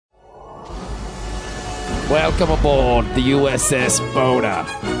Welcome aboard the USS Boda.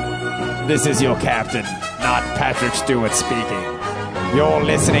 This is your captain, not Patrick Stewart speaking. You're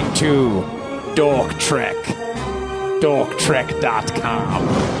listening to Dork Trek. DorkTrek.com.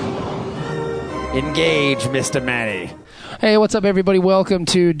 Engage, Mr. Manny. Hey, what's up, everybody? Welcome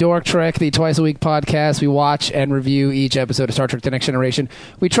to Dork Trek, the twice-a-week podcast. We watch and review each episode of Star Trek: The Next Generation.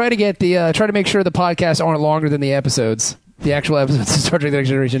 We try to get try to make sure the podcasts aren't longer than the episodes. The actual episodes of Star Trek: The Next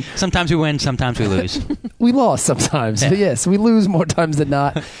Generation. Sometimes we win, sometimes we lose. We lost sometimes, but yes, we lose more times than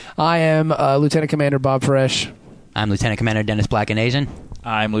not. I am Lieutenant Commander Bob Fresh. I'm Lieutenant Commander Dennis Black and Asian.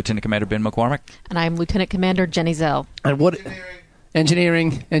 I'm Lieutenant Commander Ben McCormick. And I'm Lieutenant Commander Jenny Zell. And what?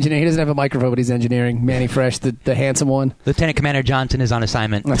 Engineering. He doesn't have a microphone, but he's engineering. Manny Fresh, the handsome one. Lieutenant Commander Johnson is on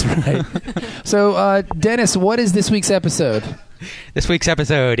assignment. That's right. So, Dennis, what is this week's episode? This week's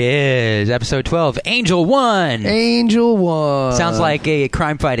episode is episode 12, Angel One. Angel One. Sounds like a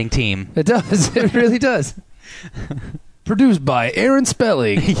crime-fighting team. It does. It really does. Produced by Aaron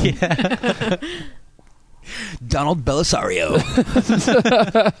Spelling. Yeah. Donald Belisario.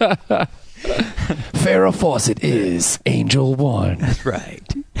 Farrah Fawcett is Angel One. That's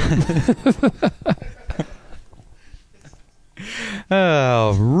right.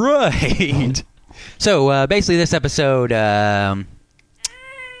 All right. So, basically, this episode, the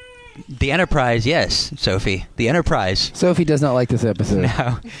Enterprise, yes, Sophie, the Enterprise. Sophie does not like this episode.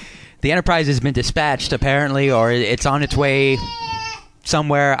 No. The Enterprise has been dispatched, apparently, or it's on its way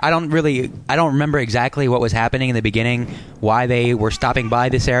somewhere. I don't remember exactly what was happening in the beginning, why they were stopping by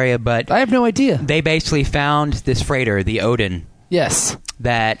this area, but I have no idea. They basically found this freighter, the Odin. Yes.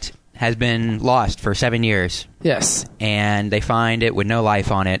 That has been lost for 7 years. Yes. And they find it with no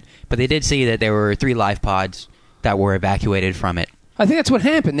life on it, but they did see that there were 3 life pods that were evacuated from it. I think that's what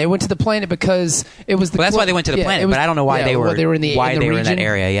happened. They went to the planet because it was the. Well, that's why they went to the planet, but I don't know why they were in that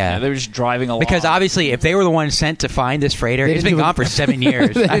area. Yeah, they were just driving along. Because obviously, if they were the ones sent to find this freighter, it's been gone for 7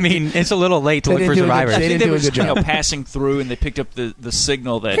 years. I mean, it's a little late to look for survivors. I think they were just passing through, and they picked up the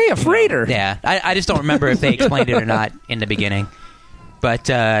signal that hey, a freighter. Yeah, I just don't remember if they explained it or not in the beginning. But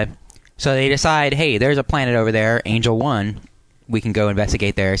so they decide, hey, there's a planet over there, Angel One. We can go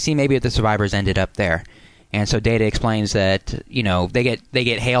investigate there, see maybe if the survivors ended up there. And so Data explains that, you know, they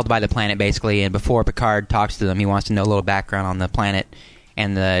get hailed by the planet basically, and before Picard talks to them, he wants to know a little background on the planet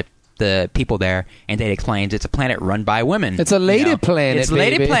and the people there. And Data explains it's a planet run by women. It's a lady planet. It's a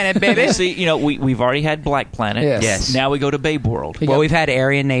lady planet, baby. See, you know, we've already had Black Planet. Yes. Now we go to Babe World. Well, we've had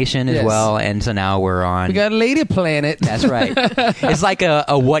Aryan Nation as well, and so now we're on. We got Lady Planet. That's right. It's like a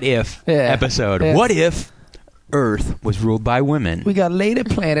what if episode. Yes. What if Earth was ruled by women? We got Lady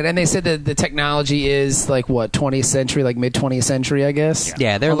Planet, and they said that the technology is like what, 20th century, like mid 20th century, I guess.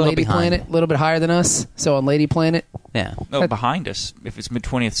 Yeah, they're on a little Lady behind. Planet, a little bit higher than us. So on Lady Planet, yeah, no, behind us if it's mid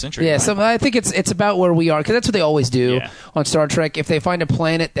 20th century. Yeah, so I think it's about where we are because that's what they always do on Star Trek. If they find a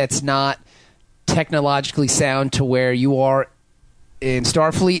planet that's not technologically sound to where you are in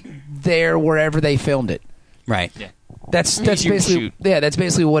Starfleet, they're wherever they filmed it. Right. Yeah. That's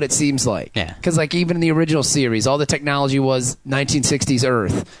basically what it seems like. Yeah. Because like even in the original series, all the technology was 1960s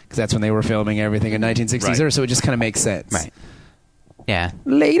Earth because that's when they were filming everything in 1960s Earth. So it just kind of makes sense. Right. Yeah.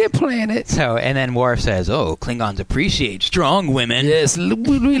 Lady Planet. So and then Worf says, "Oh, Klingons appreciate strong women." Yes,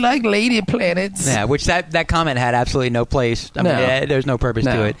 we like Lady Planets. Yeah. Which that comment had absolutely no place. I mean, there's no purpose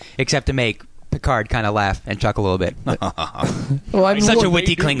to it except to make Picard kind of laugh and chuckle a little bit. Well, I mean, such a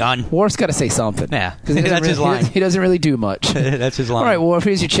witty Klingon. Worf's got to say something. Yeah, that's his line. He doesn't really do much. That's his line. All right, Worf,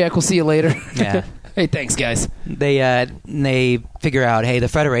 here's your check. We'll see you later. Yeah. Hey, thanks, guys. They figure out, hey, the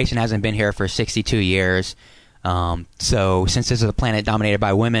Federation hasn't been here for 62 years. So since this is a planet dominated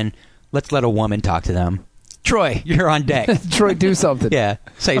by women, let's let a woman talk to them. Troy, you're on deck. Troy, do something. Yeah,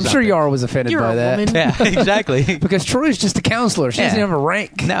 say something. I'm sure Yara was offended by that. Woman. Yeah, exactly. Because Troy's just a counselor. She doesn't have a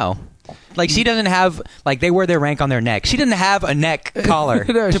rank. No. Like, she doesn't have, like, they wear their rank on their neck. She doesn't have a neck collar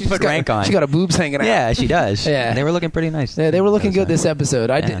to put rank on. She got her boobs hanging out. Yeah, she does. Yeah. They were looking pretty nice. Yeah, they were looking good this episode.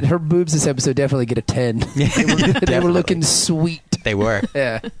 Her boobs this episode definitely get a 10. Yeah, they were looking sweet. They were.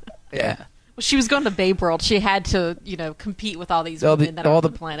 Yeah. Yeah. Well, she was going to Babe World. She had to, compete with all these women that are on the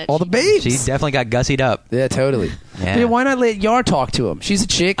planet. All the babes. She definitely got gussied up. Yeah, totally. Yeah. I mean, why not let Yar talk to him? She's a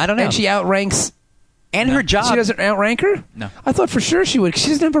chick. I don't know. And she outranks. And her job. She doesn't outrank her? No. I thought for sure she would. She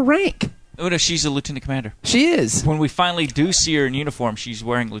doesn't have a rank. Oh, no, she's a lieutenant commander. She is. When we finally do see her in uniform, she's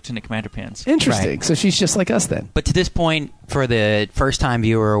wearing lieutenant commander pins. Interesting. Right. So she's just like us then. But to this point, for the first-time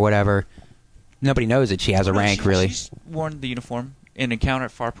viewer or whatever, nobody knows that she has a rank, really. She's worn the uniform in Encounter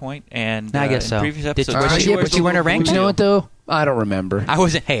at Farpoint, and I guess in so. previous Did episodes. she- was she wearing a rank? You know what, though? I don't remember. I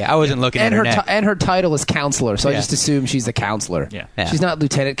wasn't looking And at her her neck. and her title is counselor, so I Yeah. just assume she's a counselor. Yeah. Yeah. She's not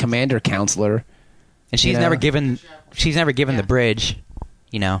lieutenant commander counselor. and she's never given the bridge.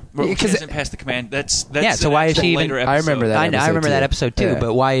 You know, Well, she hasn't passed the command. That's so why is she even? later I remember episode. that. I remember that episode too. Yeah.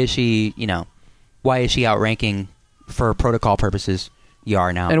 But why is she? Why is she outranking for protocol purposes?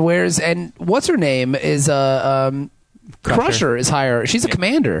 Yar now. And what's her name is Crusher is higher. She's a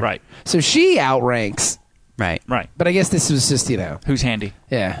commander, Right. So she outranks. Right. But I guess this was just Who's handy?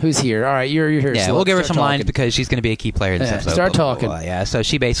 who's here? All right, you're here. Yeah, so we'll give her start some lines talking. because she's going to be a key player in this Yeah, episode. start Blah, blah, talking. blah, blah. Yeah, so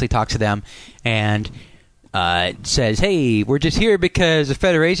she basically talks to them and says, "Hey, we're just here because the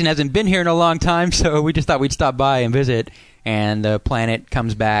Federation hasn't been here in a long time, so we just thought we'd stop by and visit." And the planet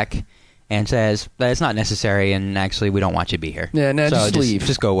comes back and says that it's not necessary, and actually we don't want you to be here. Yeah, no, so just leave.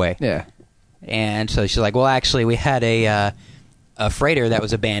 Just go away. Yeah. And so she's like, "Well, actually, we had a freighter that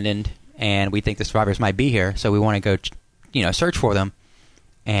was abandoned, and we think the survivors might be here, so we want to go, search for them."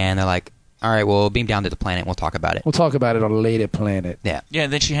 And they're like, "All right, well, beam down to the planet. We'll talk about it." We'll talk about it on a later planet. Yeah, Yeah,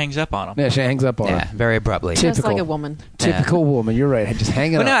 and then she hangs up on him. Yeah, she hangs up on yeah, her. very abruptly. Typical. Just like a woman. Typical woman. You're right. Just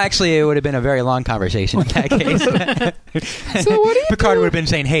hanging But up. no, actually, it would have been a very long conversation in that case. So what are you Picard doing? would have been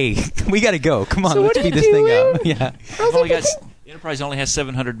saying, "Hey, we got to go. Come on, So let's what are speed you this thing doing? up." Yeah, I've only got, Enterprise only has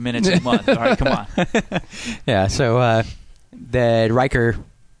 700 minutes a month. All right, come on. yeah. So the Riker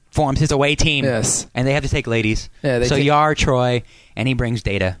forms his away team. Yes. And they have to take ladies. Yeah, they so take- Yar, Troy, and he brings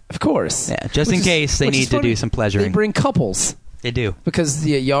Data. Of course. Yeah, just in case they need to do some pleasuring. They bring couples They do. because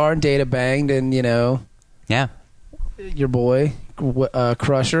Yar and Data banged, and Yeah. your boy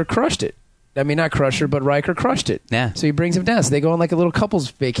Crusher crushed it. I mean, not Crusher, but Riker crushed it. Yeah. So he brings him down. So they go on like a little couples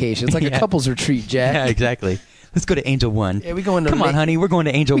vacation. It's like a Yeah. couples retreat, Jack. Yeah, exactly. Let's go to Angel 1. Yeah, we going to Come on, honey. We're going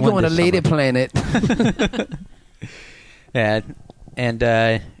to Angel We 1 going to this Lady summer. Planet. Yeah. And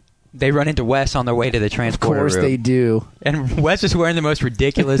they run into Wes on their way to the Of transporter course room. they do. And Wes is wearing the most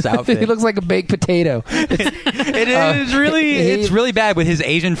ridiculous outfit. He looks like a baked potato. It is really, it's really bad with his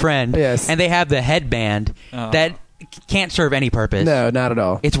Asian friend. Yes. And they have the headband Oh. that can't serve any purpose. No, not at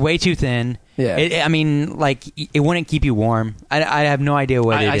all. It's way too thin. Yeah. It wouldn't keep you warm. I have no idea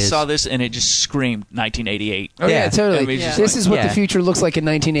what it I is. saw this and it just screamed 1988. Oh, yeah, Yeah. totally. I mean, Yeah. This is what Yeah. the future looks like in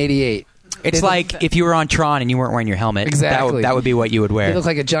 1988. It's They like if you were on Tron and you weren't wearing your helmet. Exactly. That would be what you would They wear. look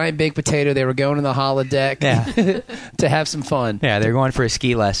like a giant baked potato. They were going to the holodeck Yeah. to have some fun. Yeah, they're going for a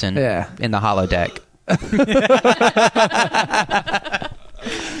ski lesson Yeah. in the holodeck.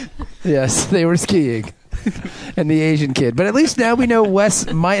 Yes, they were skiing. And the Asian kid. But at least now we know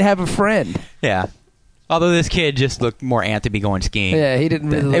Wes might have a friend. Yeah. Although this kid just looked more amped to be going skiing. Yeah, he didn't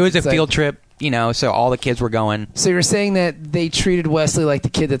really It was a look like- field trip, so all the kids were going. So you're saying that they treated Wesley like the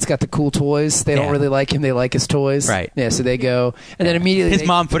kid that's got the cool toys. They don't Yeah. really like him. They like his toys. Right. Yeah, so they go. And then immediately His they,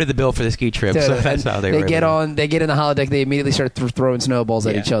 mom footed the bill for the ski trip, so that's how they were. get able to- on. They get in the holodeck. They immediately start throwing snowballs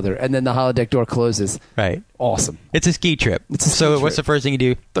at Yeah. each other. And then the holodeck door closes. Right. Awesome. It's a ski trip. It's a ski so trip. what's the first thing you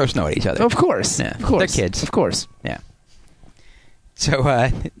do? Throw snow at each other. Of course. Yeah. Of course. They're kids. Of course. Yeah. So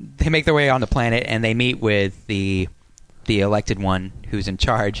they make their way on the planet and they meet with the elected one who's in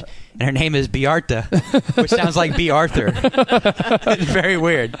charge, and her name is Biarta, which sounds like B. Arthur. It's very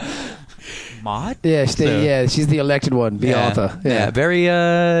weird. Maud? Yeah, So- she's the elected one, Beatha. Yeah,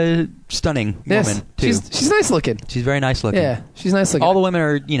 very stunning Yes. woman too. She's nice looking. She's very nice looking. Yeah, she's nice looking. All the women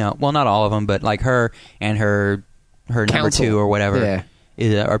are, well, not all of them, but like her and her number Counsel. 2 or whatever Yeah.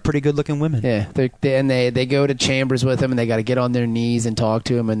 are pretty good looking women. Yeah, they go to chambers with him, and they got to get on their knees and talk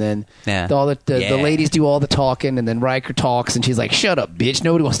to him, and then Yeah. the Yeah. ladies do all the talking, and then Riker talks, and she's like, "Shut up, bitch!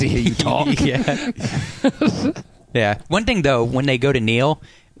 Nobody wants to hear you talk." Yeah. Yeah. One thing though, when they go to kneel,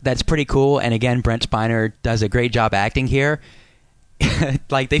 that's pretty cool. And again, Brent Spiner does a great job acting here.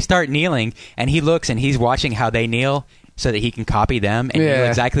 Like they start kneeling, and he looks and he's watching how they kneel, so that he can copy them and kneel Yeah.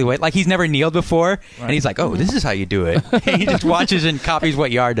 exactly what. Like he's never kneeled before, and he's like, "Oh, this is how you do it." And he just watches and copies what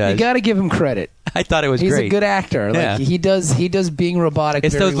Yar You does. got to give him credit. I thought it was He's great. a good actor. Yeah. Like he does being robotic.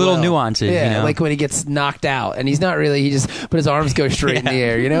 It's very those little well. nuances, Yeah, like when he gets knocked out, and he's not really. He just but his arms go straight in the Yeah.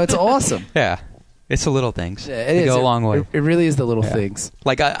 air. It's awesome. Yeah. It's the little things. Yeah, They it go is. a long way. It really is the little Yeah. things.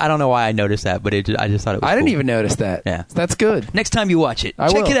 Like I don't know why I noticed that, but I just thought it was. I didn't cool. even notice that. Yeah. That's good. Next time you watch it, I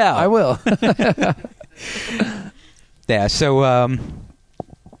check will. it out. I will. Yeah, so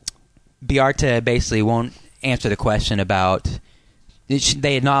Biarta basically won't answer the question about.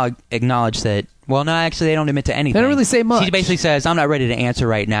 They acknowledge that. Well, no, actually, they don't admit to anything. They don't really say much. She basically says, "I'm not ready to answer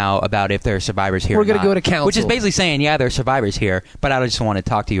right now about if there are survivors here. We're or gonna not." go to council. which is basically saying, "Yeah, there are survivors here, but I just want to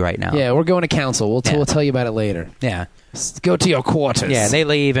talk to you right now." Yeah, we're going to council. We'll Yeah. we'll tell you about it later. yeah, Go to your quarters. yeah. They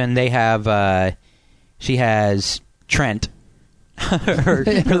leave, and they have. She has Trent, her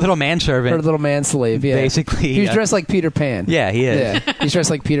little manservant. Her little man slave. Yeah, Basically, he's dressed like Peter Pan. Yeah, he is. Yeah, he's dressed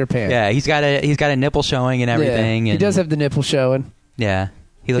like Peter Pan. Yeah, he's got a nipple showing and everything. Yeah. He and, does have the nipple showing. Yeah.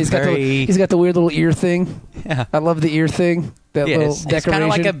 He looks he's got the weird little ear thing. Yeah. I love the ear thing. That little it's decoration. kind of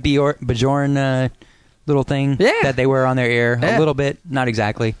like a Bjorn little thing that they wear on their ear. A little bit, not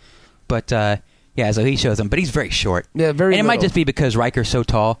exactly. But, so he shows him. But he's very short. Yeah, very And it little. might just be because Riker's so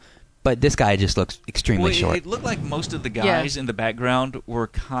tall, but this guy just looks extremely short. It looked like most of the guys in the background were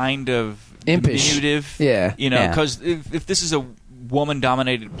kind of impish. diminutive. Yeah. Because if this is a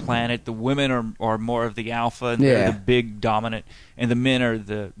woman-dominated planet, the women are more of the alpha, and they're the big dominant, and the men are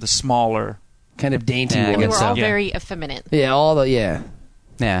the smaller. Kind of dainty Yeah, I ones. They guess were so. all very effeminate. Yeah.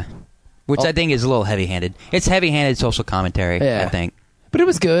 Yeah. Which I think is a little heavy-handed. It's heavy-handed social commentary, I think. But it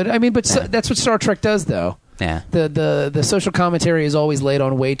was good. I mean, that's what Star Trek does, though. Yeah. The social commentary is always laid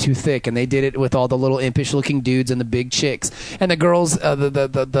on way too thick, and they did it with all the little impish looking dudes and the big chicks and the girls.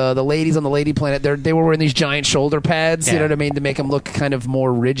 The ladies on the Lady Planet, they were wearing these giant shoulder pads. You know what I mean, to make them look kind of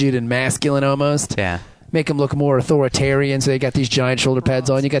more rigid and masculine almost. Yeah. Make them look more authoritarian. So they got these giant shoulder pads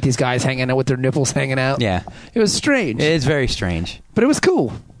on. You got these guys hanging out with their nipples hanging out. Yeah. It was strange. It is very strange. But it was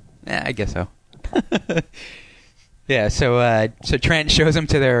cool. Yeah, I guess so. Yeah. So Trent shows them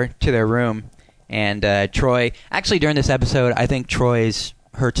to their room. And Troy, actually during this episode, I think Troy's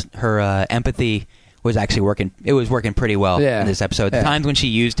her empathy was actually working. It was working pretty well in this episode. The times when she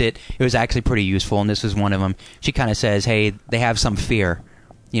used it, it was actually pretty useful, and this was one of them. She kind of says, "Hey, they have some fear.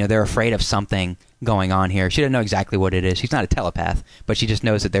 They're afraid of something going on here." She doesn't know exactly what it is. She's not a telepath, but she just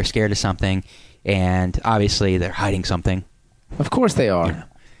knows that they're scared of something, and obviously they're hiding something. Of course they are.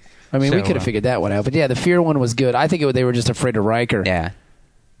 I mean, we could have figured that one out. But yeah, the fear one was good. I think they were just afraid of Riker. Yeah.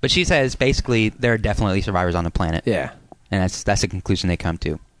 But she says basically there are definitely survivors on the planet. Yeah. And that's the conclusion they come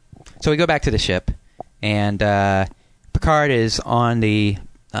to. So we go back to the ship, and Picard is on the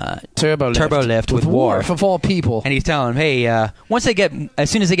turbo lift with Worf, of all people. and he's telling him, "Hey, as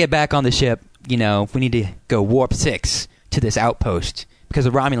soon as they get back on the ship, we need to go warp 6 to this outpost because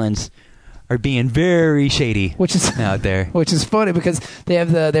the Romulans are being very shady, which is out there." Which is funny because they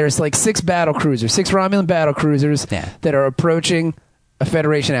have there's like 6 battle cruisers, 6 Romulan battle cruisers that are approaching a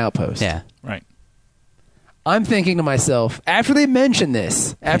Federation outpost. Yeah. Right. I'm thinking to myself, after they mention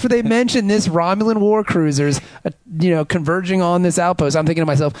this Romulan war cruisers, converging on this outpost, I'm thinking to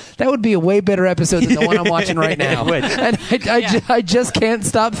myself, that would be a way better episode than the one I'm watching right now. And I just can't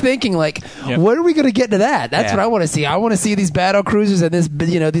stop thinking, when are we going to get to that? That's what I want to see. I want to see these battle cruisers and this,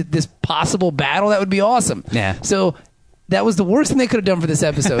 this possible battle. That would be awesome. Yeah. So that was the worst thing they could have done for this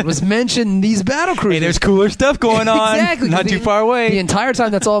episode, was mention these battle cruisers. Hey, there's cooler stuff going on. Exactly. Not too far away. The entire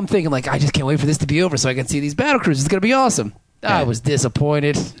time, that's all I'm thinking. I just can't wait for this to be over so I can see these battle cruisers. It's going to be awesome. Yeah. I was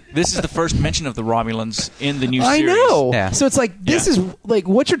disappointed. This is the first mention of the Romulans in the new I series. know. Yeah. So it's this is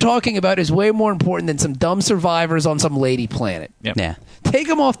what you're talking about is way more important than some dumb survivors on some lady planet. Yep. Yeah. Take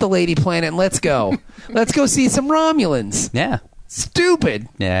them off the lady planet and let's go. Let's go see some Romulans. Yeah. Stupid.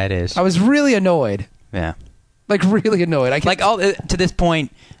 Yeah, it is. I was really annoyed. Yeah. Really annoyed. To this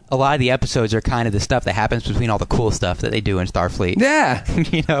point, a lot of the episodes are kind of the stuff that happens between all the cool stuff that they do in Starfleet.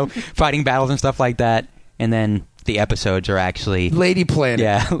 Yeah. Fighting battles and stuff like that. And then the episodes are actually Lady Planet.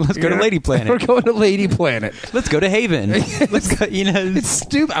 Yeah, let's go to Lady Planet. We're going to Lady Planet. Let's go to Haven. Let's go. It's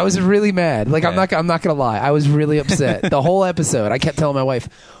stupid. I was really mad. I'm not gonna lie. I was really upset. The whole episode. I kept telling my wife,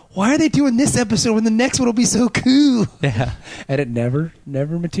 "Why are they doing this episode when the next one will be so cool?" Yeah, and it never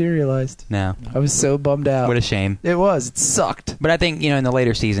materialized. No, I was so bummed out. What a shame. It was. It sucked. But I think in the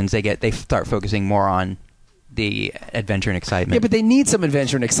later seasons they start focusing more on the adventure and excitement. Yeah, but they need some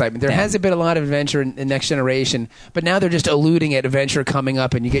adventure and excitement. There hasn't been a lot of adventure in Next Generation, but now they're just alluding at adventure coming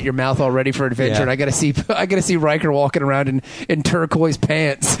up, and you get your mouth all ready for adventure. Yeah. And I got to see Riker walking around in turquoise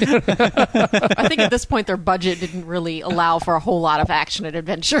pants. I think at this point their budget didn't really allow for a whole lot of action and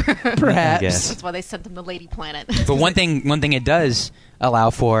adventure. Perhaps That's why they sent them to Lady Planet. But one thing it does allow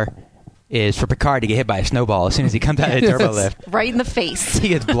for is for Picard to get hit by a snowball as soon as he comes out of the turbo lift. Right in the face. He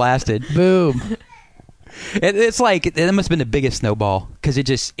gets blasted. Boom. It's like it must have been the biggest snowball because it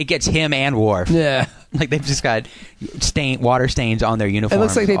gets him and Worf. Yeah. They've just got water stains on their uniforms. It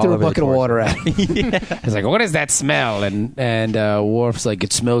looks like they threw a bucket of water at him. Yeah. He's like, "What is that smell?" And Worf's like,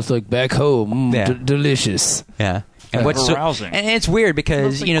 "It smells like back home. Delicious." Yeah. And arousing. And it's weird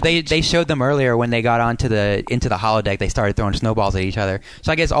because they showed them earlier when they got into the holodeck. They started throwing snowballs at each other.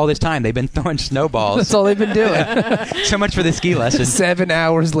 So I guess all this time they've been throwing snowballs. That's all they've been doing. So much for the ski lesson. 7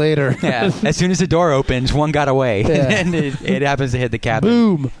 hours later. Yeah. As soon as the door opens, one got away, Yeah. and it happens to hit the cabin.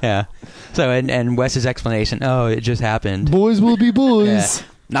 Boom. Yeah. So and Wes's explanation. Oh, it just happened. Boys will be boys. Yeah.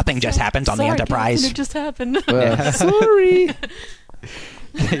 Nothing just happens on the Sorry, Enterprise. Captain, it just happened. Sorry.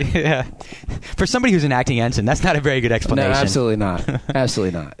 Yeah. For somebody who's an acting ensign, that's not a very good explanation. No, absolutely not.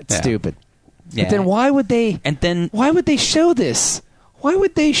 Absolutely not. It's Yeah. stupid. Yeah. But then why would they? And then Why would they show this? Why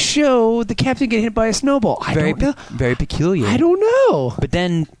would they show the captain get hit by a snowball? I don't know. Very peculiar. I don't know. But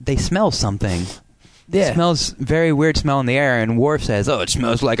then they smell something. Yeah. It smells very weird smell in the air, and Worf says, "Oh, it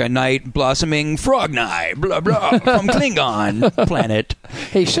smells like a night blossoming frog night, blah blah, from Klingon planet."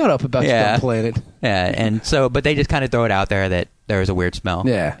 Hey, shut up about your Yeah. dumb planet. Yeah, and so, but they just kind of throw it out there that there was a weird smell.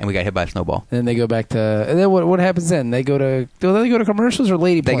 Yeah. and we got hit by a snowball. And then they go back to. And then what happens then? They go to. Do they go to commercials or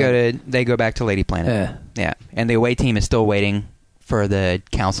Lady Planet? They go back to Lady Planet. Yeah. And the away team is still waiting for the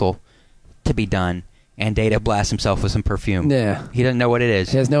council to be done, and Data blasts himself with some perfume. Yeah. He doesn't know what it is.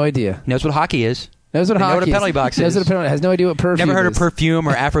 He has no idea. He knows what hockey is. Knows what They know hockey what a is. penalty box Knows is. what a penalty. Has no idea what perfume. Never heard of is. perfume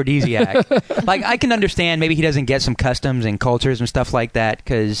or aphrodisiac. Like, I can understand maybe he doesn't get some customs and cultures and stuff like that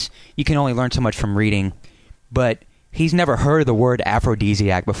because you can only learn so much from reading. But he's never heard of the word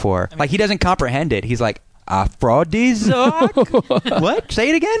aphrodisiac before. Like, he doesn't comprehend it. He's like, aphrodisiac? What? Say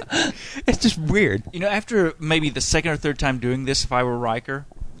it again? It's just weird. You know, after maybe the second or third time doing this, if I were Riker,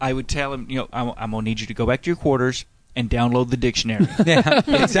 I would tell him, I'm going to need you to go back to your quarters and download the dictionary. Yeah,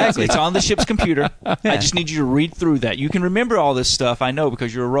 exactly. It's on the ship's computer. I just need you to read through that. You can remember all this stuff, I know,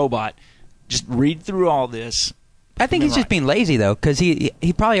 because you're a robot. Just read through all this. I think he's just being lazy, though, because he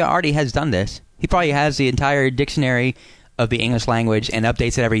probably already has done this. He probably has the entire dictionary of the English language and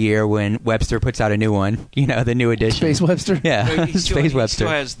updates it every year when Webster puts out a new one. You know, the new edition. Space Webster. Yeah, He Space Webster. still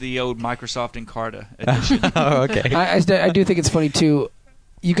has the old Microsoft Encarta edition. Oh, okay. I do think it's funny too.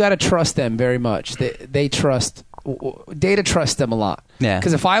 You got to trust them very much. They trust. Data trusts them a lot. Yeah.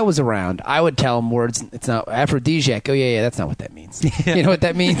 Because if I was around, I would tell them words. It's not aphrodisiac. Oh yeah, that's not what that means. You know what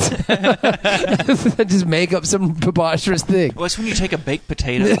that means? Just make up some preposterous thing. Well, it's when you take a baked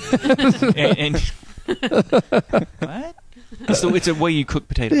potato and what? It's a way you cook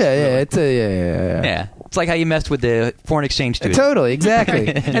potatoes. Yeah, really. it's a Yeah, it's like how you messed with the foreign exchange student. Totally, exactly.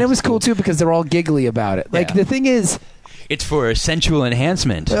 And it was cool too because they're all giggly about it. Like Yeah. the thing is, It's for sensual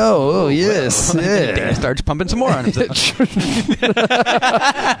enhancement. oh yes, Dan yeah. starts pumping some more on himself.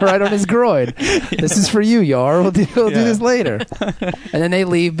 Right on his groin. This is for you, Yar. We'll do this later. And then they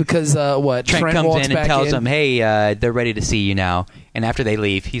leave because Trent comes walks in and back tells them, "Hey, they're ready to see you now." And after they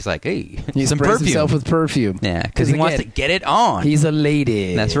leave, he's like, "Hey, He some sprays perfume." himself with perfume. Yeah, because he wants to again, get it on. He's a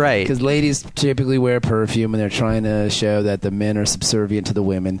lady. That's right. Because ladies typically wear perfume, and they're trying to show that the men are subservient to the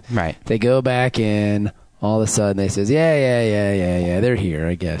women. Right. They go back in. All of a sudden, they says, yeah. They're here,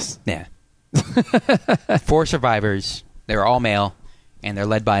 I guess. Yeah. 4 survivors. They're all male, and they're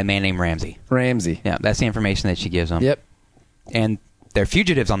led by a man named Ramsey. Ramsey. Yeah, that's the information that she gives them. Yep. And they're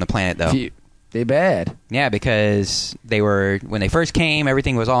fugitives on the planet, though. They bad. Yeah, because when they first came,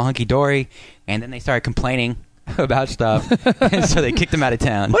 everything was all hunky-dory, and then they started complaining about stuff, and so they kicked them out of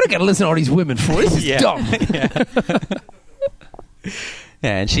town. What do I got to listen to all these women for? This is dumb.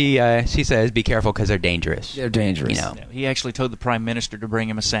 Yeah, and she says, "Be careful because they're dangerous." They're dangerous. You know. Yeah, he actually told the prime minister to bring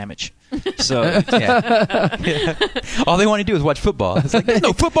him a sandwich. So Yeah. All they want to do is watch football. It's like, there's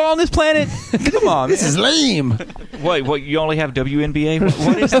no football on this planet. Come on, This is lame. wait, what? You only have WNBA?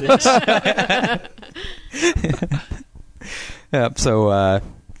 What is this? Yeah,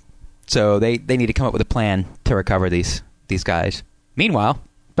 so they need to come up with a plan to recover these guys. Meanwhile,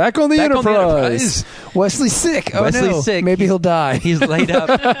 Back on the Back on the Enterprise. Wesley's sick. Oh, Wesley's no. sick. Maybe he'll die. he's laid up.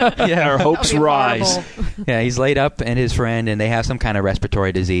 Yeah, Our hopes rise. yeah, he's laid up, and his friend, and they have some kind of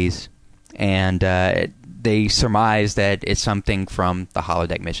respiratory disease, and they surmise that it's something from the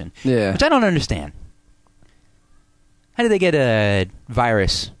holodeck mission. Yeah. Which I don't understand. How did they get a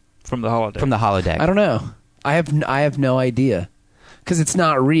virus From the holiday. from the holodeck? I don't know. I have no idea. Because it's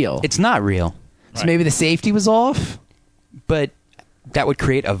not real. It's not real, So maybe the safety was off? but that would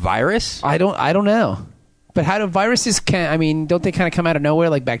create a virus. I don't know. But how do viruses don't they kind of come out of nowhere?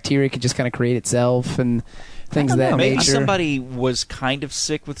 Like bacteria could just kind of create itself and things of that Maybe nature. somebody was kind of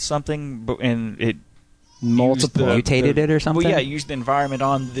sick with something, and it Multiple. Mutated it or something? Well, yeah, it used the environment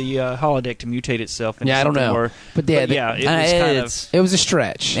on the holodeck to mutate itself. Into Yeah, I don't something know. More, But yeah, it was it's- It was a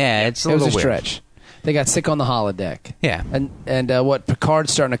stretch. Yeah, it's a It was little a weird. stretch. They got sick on the holodeck. Yeah. And what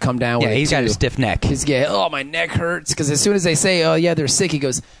Picard's starting to come down Yeah, with it, he's got a too. stiff neck. He's my neck hurts. Because as soon as they say, oh, yeah, they're sick, he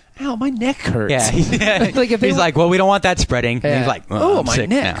goes, ow, my neck hurts. Yeah, Like, if they he's were- like, well, we don't want that spreading. And Yeah. he's like, oh, I'm my sick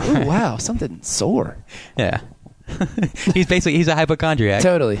neck. now. Oh, wow, something sore. Yeah. he's a hypochondriac.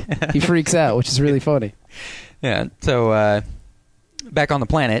 Totally. He freaks out, which is really funny. Yeah. So back on the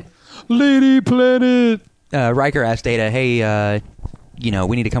planet, Lady Planet. Riker asks Data, "Hey,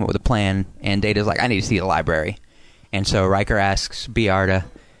 we need to come up with a plan." And Data's like, "I need to see the library." And so Riker asks BR to,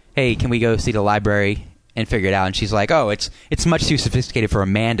 "Hey, can we go see the library and figure it out. And she's like, "Oh, it's much too sophisticated for a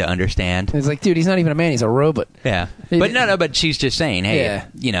man to understand." He's like, dude, he's not even a man; he's a robot. Yeah, but no. But she's just saying, hey, Yeah.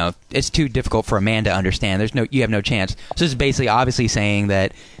 you know, it's too difficult for a man to understand. You have no chance. So it's basically, obviously, saying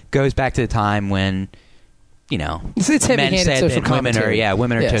that goes back to the time when, you know, It's men heavy-handed said social that women are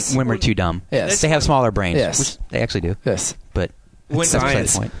commentary. women are too dumb. Yes. They have smaller brains. Yes. Which they actually do. Yes, But When that's beside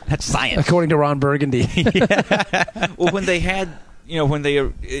science. the point. That's science. according to Ron Burgundy. Well, when they had, when they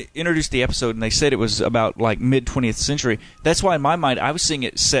introduced the episode and they said it was about like mid 20th century, that's why in my mind I was seeing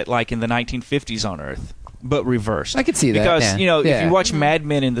it set like in the 1950s on Earth, but reversed. I could see that. Because Yeah. if Yeah. you watch Mad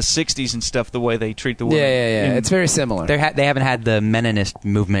Men in the 60s and stuff, the way they treat the Yeah, women, yeah. and- It's very similar. They haven't had the Meninist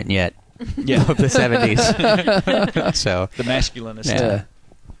movement yet yeah, of the 70s. So the masculinist.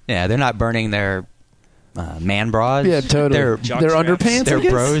 yeah, they're not burning their man bras. Yeah, totally. They're Jock Their straps. underpants, They're I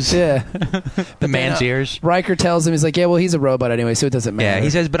guess? bros. Yeah. the man's ears. Riker tells him, he's like, yeah, well, he's a robot anyway, so it doesn't matter. Yeah, he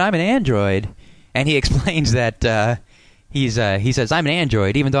says, but I'm an android, and he explains that he says I'm an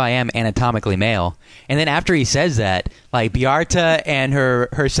android, even though I am anatomically male. And then after he says that, like Bearta and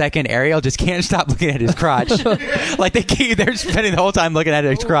her second Ariel just can't stop looking at his crotch. Like they're spending the whole time looking at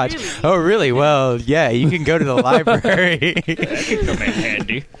his crotch. Really? Oh, really? Well, yeah, you can go to the library. That could come in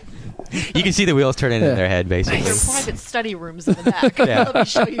handy. You can see the wheels turning in their head, basically. There are private study rooms in the back. Yeah. Let me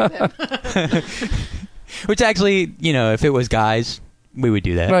show you them. Which actually, if it was guys, we would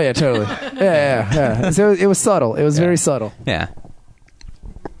do that. Oh, yeah, totally. Yeah. So it was subtle. It was very subtle. Yeah.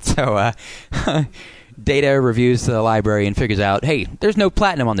 So, Data reviews the library and figures out, hey, there's no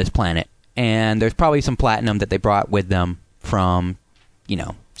platinum on this planet. And there's probably some platinum that they brought with them from,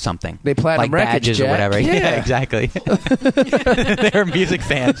 something. They platinum like wreckage, badges Jack. or whatever. Yeah. Exactly. They're music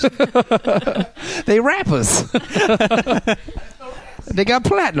fans. They rappers. They got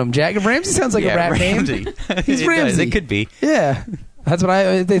platinum, Jack. Ramsey sounds like a rap Ramsey. name. He's It does. Ramsey. It could be. Yeah. That's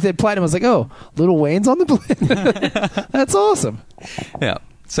what they said platinum. I was like, oh, Lil Wayne's on the planet. That's awesome. Yeah.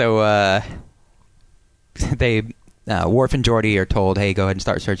 So they Worf and Geordi are told, hey, go ahead and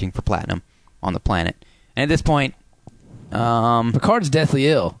start searching for platinum on the planet. And at this point, Picard's deathly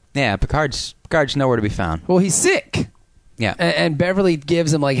ill. yeah, Picard's nowhere to be found. Well, he's sick. Yeah. And Beverly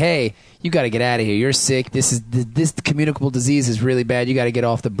gives him like, hey, you got to get out of here. You're sick. This communicable disease is really bad. You got to get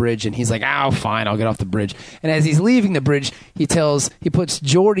off the bridge. And he's like, oh, fine, I'll get off the bridge. And as he's leaving the bridge, he puts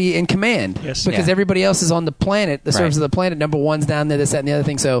Geordi in command. Yes. Because Yeah. everybody else is on the planet, the surface of the planet. Number one's down there, this, that, and the other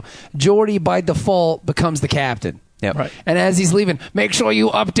thing. So Geordi, by default, becomes the captain. Yep. Right. And as he's leaving, make sure you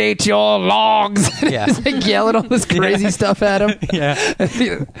update your logs. Yeah. He's like yelling all this crazy stuff at him. Yeah.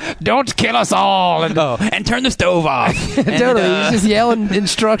 Don't kill us all. And And turn the stove off. totally. And, He's just yelling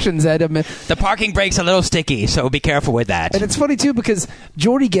instructions at him. the parking brake's a little sticky, so be careful with that. And it's funny, too, because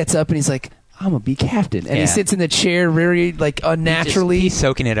Geordi gets up and he's like, I'm going to be captain. And Yeah. he sits in the chair very, unnaturally. He's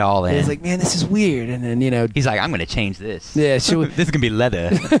soaking it all in. And he's like, man, this is weird. And then, He's like, I'm going to change this. yeah, should we, This is going to be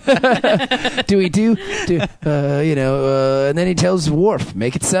leather. do we do, and then he tells Worf,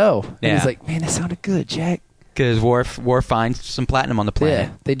 make it so. And Yeah. he's like, man, that sounded good, Jack. Because Worf finds some platinum on the planet.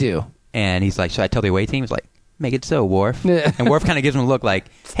 Yeah, they do. And he's like, should I tell the away team? He's like, make it so, Worf. Yeah. And Worf kind of gives him a look like,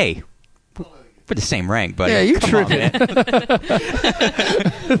 hey, we're the same rank, buddy. Yeah, you Come on, tripping. man.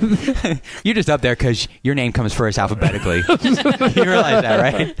 You're just up there because your name comes first alphabetically. You realize that,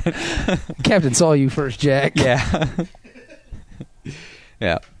 right? Captain saw you first, Jack. Yeah.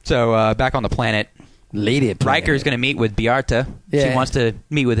 Yeah. So back on the planet, Lady at Riker's going to meet with Bearta. Yeah. She wants to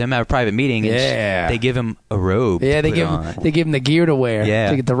meet with him, have a private meeting. And Yeah. they give him a robe. Yeah, to they put give on. him the gear to wear. Yeah.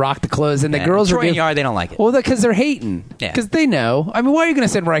 To get to rock the clothes. And the Yeah. girls Troy are and Yara, they don't like it. well, because they're hating. Yeah. Because they know. I mean, why are you going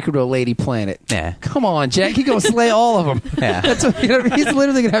to send Riker to a lady planet? Yeah. Come on, Jack. He's going to slay all of them. Yeah. That's what, he's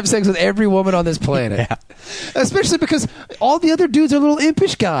literally going to have sex with every woman on this planet. Yeah. Especially because all the other dudes are little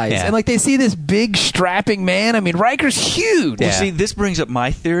impish guys. Yeah. And they see this big strapping man. I mean, Riker's huge. Yeah. Well, see, this brings up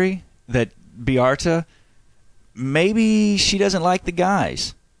my theory that Bearta, maybe she doesn't like the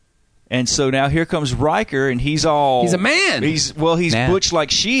guys. And so now here comes Riker, and he's all... He's a man. He's Yeah. butch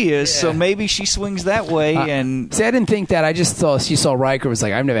like she is, so Yeah. maybe she swings that way, and... See, I didn't think that. I just thought she saw Riker was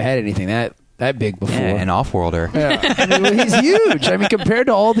like, I've never had anything that big before. Yeah, an off-worlder. Yeah. I mean, he's huge. I mean, compared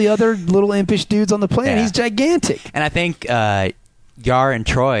to all the other little impish dudes on the planet, Yeah. he's gigantic. And I think Yar and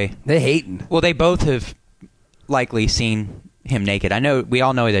Troy, They hating. well, they both have likely seen him naked. I know, we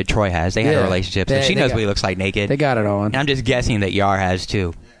all know that Troy has. They had a Yeah. relationship, so They- she they knows got- what he looks like naked. They got it on. And I'm just guessing that Yar has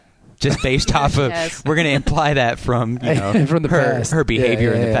too. Just based off of, Yes. we're going to imply that from From the past. her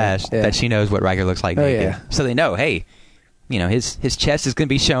behavior Yeah, in the yeah, past, yeah. that she knows what Riker looks like Oh, naked. yeah. So they know, hey, his chest is going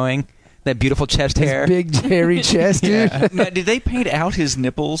to be showing. That beautiful chest hair. Big hairy chest, dude. Now, did they paint out his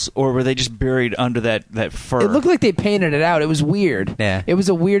nipples, or were they just buried under that fur? It looked like they painted it out. It was weird. Yeah. It was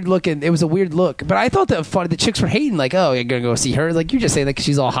a weird look. But I thought that funny. The chicks were hating, like, oh, you're going to go see her? Like, you're just saying, like,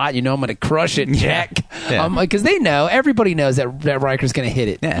 she's all hot, I'm going to crush it, Jack. Yeah. Because they know, everybody knows that Riker's going to hit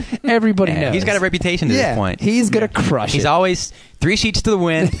it. Yeah. Everybody knows. He's got a reputation to this point. He's going to crush it. He's always 3 sheets to the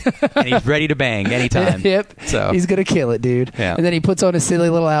wind, and he's ready to bang anytime. Yep. So he's going to kill it, dude. Yeah. And then he puts on a silly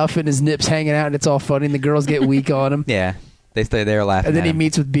little outfit and his nips hanging out, and it's all funny, and the girls get weak on him. yeah, they stay there laughing. And then at he him.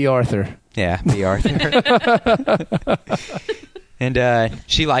 meets with B. Arthur. Yeah, B. Arthur. And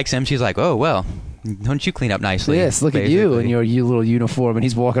she likes him. She's like, oh, well, don't you clean up nicely? Yes, look at you basically. in your little uniform, and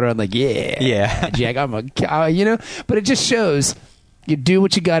he's walking around like, Yeah. Jack, I'm a, but it just shows you do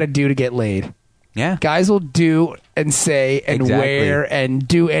what you got to do to get laid. Yeah, Guys will do and say and Exactly. wear and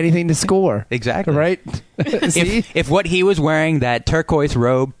do anything to score. exactly. Right? See? If what he was wearing, that turquoise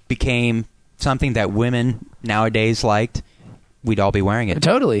robe, became something that women nowadays liked, we'd all be wearing it.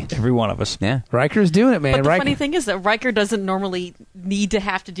 Totally. Every one of us. Yeah. Riker's doing it, man. But the Riker, funny thing is that Riker doesn't normally need to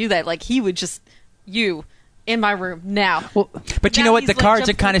have to do that. Like, he would just, in my room now. well, But you Now know what? he's, The like, cards are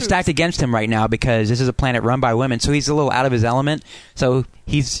jumping kind of through stacked hoops. against him right now because this is a planet run by women, so he's a little out of his element. So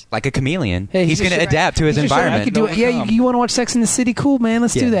he's like a chameleon. Hey, he's going to adapt to his he's just showing, environment. I could do it. Yeah, you want to watch Sex in the City? Cool, man.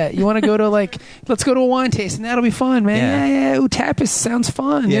 Let's Yeah. do that. You want to go to let's go to a wine tasting. That'll be fun, man. Yeah. Ooh, tapas sounds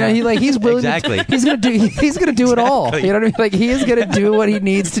fun. Yeah. He's willing. Exactly. He's gonna do it all. Exactly. You know what I mean? Like, he is gonna do what he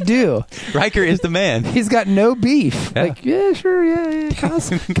needs to do. Riker is the man. He's got no beef. Yeah. Like, yeah, sure, yeah.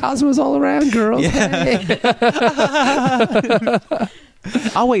 Cosmo's all around, girls. Hey.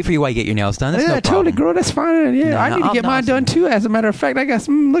 I'll wait for you while you get your nails done. That's Yeah, no totally, problem. girl. That's fine. Yeah, No, I need to get mine done too. As a matter of fact, I got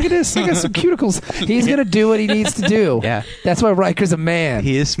some. Look at this. I got some cuticles. He's gonna do what he needs to do. Yeah. That's why Riker's a man.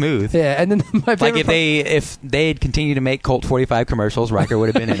 He is smooth. Yeah, and then my Like favorite if they had continued to make Colt 45 commercials, Riker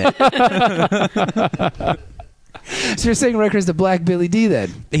would have been in it. So you're saying Riker's the black Billy D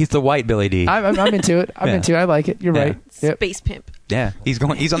then? He's the white Billy D. I'm into it. I'm Yeah. into it. I like it. You're Yeah. right. Yep. Space pimp. Yeah, he's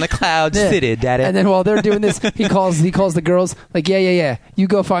on the clouds, Yeah. fitted at it. And then while they're doing this, he calls the girls like, yeah. You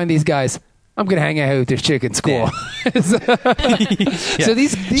go find these guys. I'm gonna hang out with this chick in school. So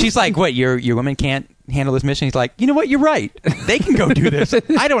these she's like, "What? Your women can't handle this mission?" He's like, "You know what? You're right. They can go do this.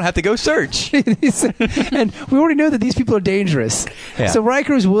 I don't have to go search." and we already know that these people are dangerous. Yeah. So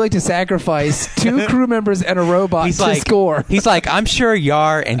Riker is willing to sacrifice 2 crew members and a robot He's to like, score. He's like, "I'm sure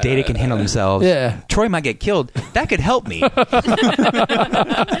Yar and Data can handle themselves. Yeah. Troy might get killed. That could help me."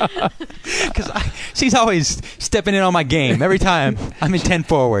 Because she's always stepping in on my game every time I'm in 10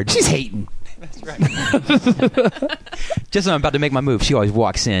 forward. She's hating. Just when I'm about to make my move, she always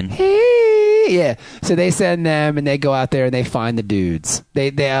walks in. Hey, yeah. So they send them, and they go out there and they find the dudes.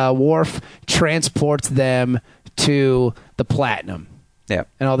 They Worf transports them to the Platinum, Yeah.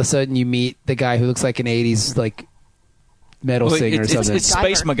 and all of a sudden you meet the guy who looks like an '80s like metal Well, singer or it's something.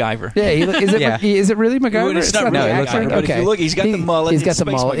 Space MacGyver. Yeah, Yeah. Is it really MacGyver? Well, it's not really the MacGyver, actor? but if you look, he's got the mullet, He's got it's the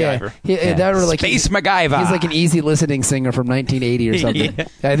Space mullet. MacGyver. Yeah, that were like Space MacGyver. He's like an easy listening singer from 1980 or something.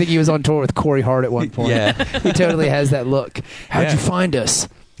 Yeah. I think he was on tour with Corey Hart at one point. Yeah. He totally has that look. How'd Yeah. you find us?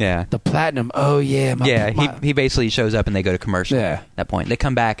 Yeah. The Platinum. Oh yeah, He basically shows up and they go to commercial. Yeah. At that point, they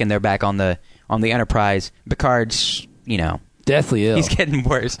come back and they're back on the Enterprise. Picard's, deathly ill. he's getting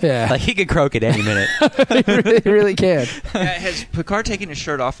worse. Yeah. Like he could croak at any minute. he really can. Has Picard taken his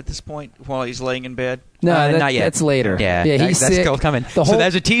shirt off at this point while he's laying in bed? No, Not yet. That's later. Yeah. He's that's sick. still coming. The whole, So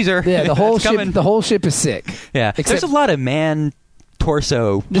there's a teaser. yeah, the whole It's ship. coming. The whole ship is sick. Yeah. Except- There's a lot of man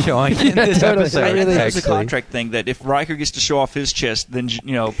torso showing in Yeah, this totally. episode. It really That's a actually. contract thing that if Riker gets to show off his chest, then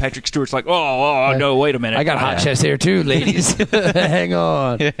Patrick Stewart's like, oh no, wait a minute, I got hot Yeah. chest hair too, ladies. Hang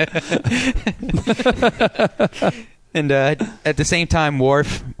on. And at the same time,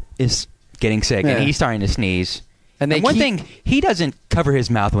 Worf is getting sick Yeah. and he's starting to sneeze. And they one keep- thing, he doesn't cover his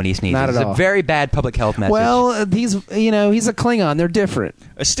mouth when he sneezes. Not at it's all. a very bad public health message. Well, he's a Klingon. They're different.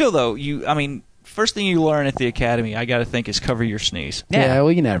 Still though, first thing you learn at the academy, I got to think, is cover your sneeze. Yeah.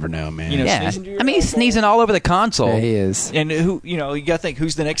 Well, you never know, man. You know, yeah. sneezing to your I mean, he's elbow. sneezing all over the console. Yeah, he is. And you got to think,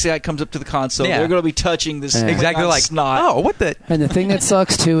 who's the next guy that comes up to the console? Yeah. They're going to be touching this Yeah. Exactly Klingon like, snot. oh, what the? And the thing that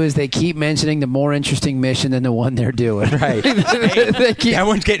sucks too is they keep mentioning the more interesting mission than the one they're doing. Right. they keep That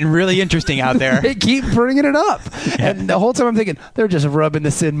one's getting really interesting out there. they keep bringing it up, and the whole time I'm thinking they're just rubbing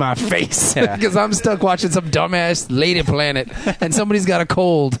this in my face Yeah. because I'm stuck watching some dumbass Lady Planet, and somebody's got a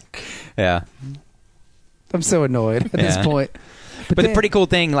cold. Yeah. I'm so annoyed at this Yeah. point. But the then- pretty cool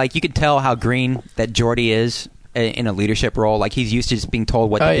thing, like, you could tell how green that Geordi is in a leadership role. Like, he's used to just being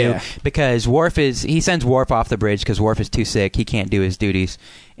told what to do. Yeah. Because he sends Worf off the bridge because Worf is too sick. He can't do his duties.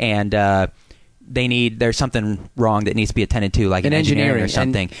 And there's something wrong that needs to be attended to, like In in engineering or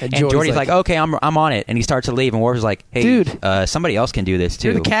engineering. something. And And Geordi's Geordi's like, like, okay, I'm on it. And he starts to leave, and Worf is like, hey, Dude. somebody else can do this too.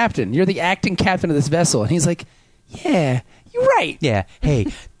 You're the captain. You're the acting captain of this vessel. And he's like, yeah, you're right. Yeah. Hey,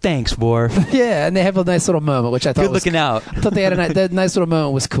 thanks, Worf. Yeah, and they have a nice little moment, which I thought Good was looking out. I thought they had that nice little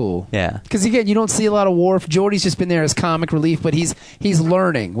moment was cool. Yeah. Because again, you don't see a lot of Worf. Geordi's just been there as comic relief, but he's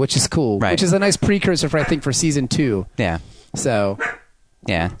learning, which is cool. Right. Which is a nice precursor for I think for season 2. Yeah. So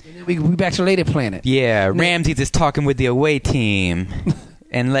Yeah. we back to Lady Planet. Yeah. Ramsey's is talking with the away team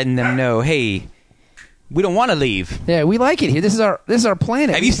and letting them know, hey, we don't want to leave. Yeah, we like it here. This is our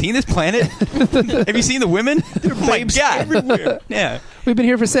planet. Have you seen this planet? Have you seen the women? Oh my God. Everywhere. Yeah. We've been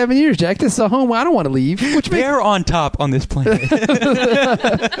here for 7 years, Jack. This is a home. I don't want to leave. Which makes They're on top on this planet.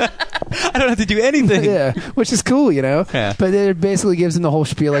 I don't have to do anything. yeah, which is cool, you know. Yeah. But it basically gives them the whole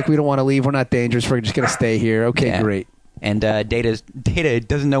spiel like we don't want to leave. We're not dangerous. We're just gonna stay here. Okay, Yeah. great. And Data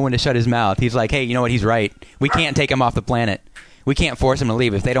doesn't know when to shut his mouth. He's like, hey, you know what? He's right. We can't take him off the planet. We can't force them to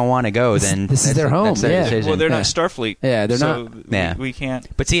leave. If they don't want to go, then this is their home, That's their yeah. decision. Well, they're Yeah. not Starfleet. Yeah, they're so not. Yeah. We can't.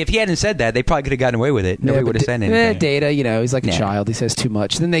 But see, if he hadn't said that, they probably could have gotten away with it. Nobody Yeah, would but have said anything. Data, you know, he's like a Yeah. child. He says too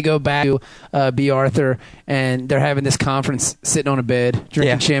much. Then they go back to B. Arthur, and they're having this conference, sitting on a bed, drinking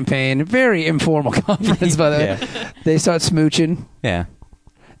Yeah. champagne. Very informal conference, by the way. Yeah. They start smooching. Yeah.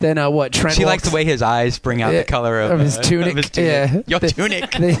 Then what? Trent. She likes walks- the way his eyes bring out Yeah, the color of his tunic. Yeah. Your They-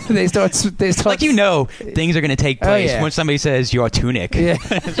 tunic. They start. Like, you know, things are going to take place yeah. when somebody says your tunic. Yeah.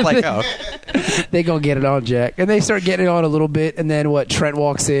 It's like, oh. They gonna get it on, Jack, and they start getting it on a little bit, and then what? Trent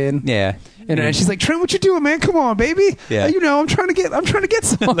walks in, Yeah. and she's like, "Trent, what you doing, man? Come on, baby. Yeah. You know, I'm trying to get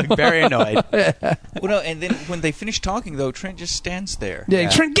some." Like, very annoyed. Well, no, and then when they finish talking, though, Trent just stands there. Yeah, Yeah.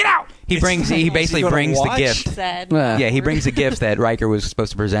 Trent, get out. He basically gonna brings the watch? gift. Said. Yeah, he brings the gift that Riker was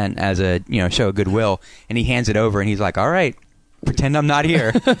supposed to present as a show of goodwill, and he hands it over, and he's like, "All right, pretend I'm not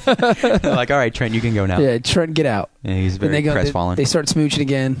here." They're like, "All right, Trent, you can go now." Yeah, Trent, get out. And he's And very they crestfallen. They start smooching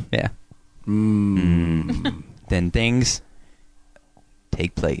again. Yeah. Then things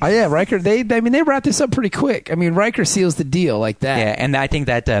take place. Oh yeah, Riker. They wrap this up pretty quick. I mean, Riker seals the deal like that. Yeah, and I think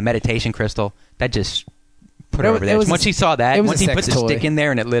that meditation crystal that just put her It over was- there. it was Once a- she saw it that, was once a he sex put the toy. stick in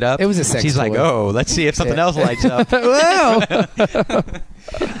there and it lit up, It was a sex she's like, toy. "Oh, let's see if something Yeah. else lights up." Well,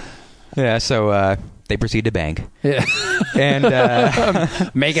 Yeah, so they proceed to bang, yeah. and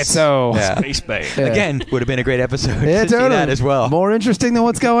Make it so. yeah. Space Bay. Yeah. Again, would have been a great episode Yeah, to see totally. that as well. More interesting than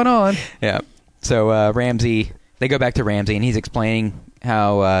what's going on. Yeah. So Ramsey, they go back to Ramsey, and he's explaining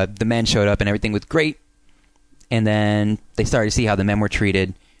how the men showed up and everything was great, and then they started to see how the men were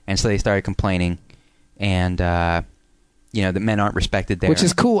treated, and so they started complaining, and the men aren't respected there. Which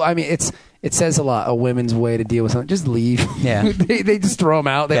is cool. I mean, it says a lot. A women's way to deal with something. Just leave. Yeah. they just throw them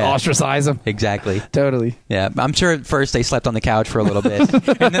out. They Yeah. ostracize them. Exactly. Totally. Yeah, I'm sure at first they slept on the couch for a little bit,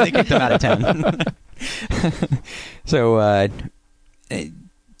 and then they kicked them out of town. So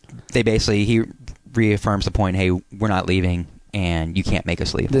they basically, he reaffirms the point, hey, we're not leaving, and you can't make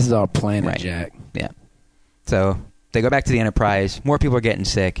us leave. This is our planet, Right. Jack. Yeah. So they go back to the Enterprise. More people are getting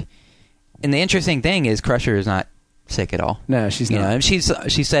sick. And the interesting thing is Crusher is not sick at all. No, she's You not. know, and she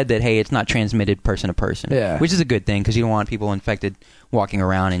said that, hey, it's not transmitted person to person. Yeah. Which is a good thing because you don't want people infected walking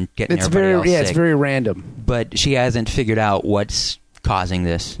around and getting It's everybody very else sick. it's very random. But she hasn't figured out what's causing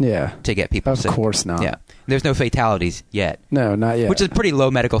this Yeah. to get people Of sick. course not. Yeah. There's no fatalities yet. No, not yet. Which is a pretty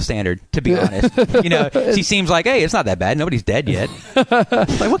low medical standard, to be honest. She seems like, hey, it's not that bad. Nobody's dead yet. Like,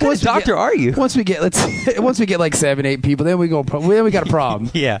 what kind of doctor are you? Once we get like 7, 8 people, then we got a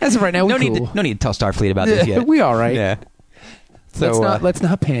problem. Yeah. As of right now, no we're need cool. no need to tell Starfleet about this yet. We all right. Yeah. So Let's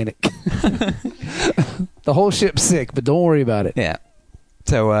not panic. The whole ship's sick, but don't worry about it. yeah.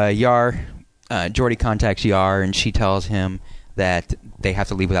 So Geordi contacts Yar, and she tells him that they have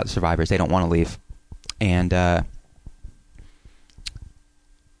to leave without the survivors. They don't want to leave. And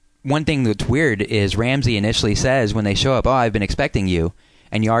one thing that's weird is Ramsey initially says when they show up, "Oh, I've been expecting you,"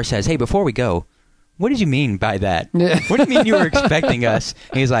 and Yar says, "Hey, before we go, what did you mean by that? Yeah. What do you mean you were expecting us?"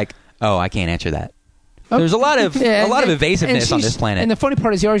 And he's like, "Oh, I can't answer that." There's a lot of evasiveness on this planet. And the funny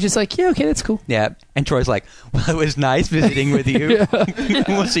part is, Yar's just like, yeah, okay, that's cool. Yeah, and Troy's like, "Well, it was nice visiting with you.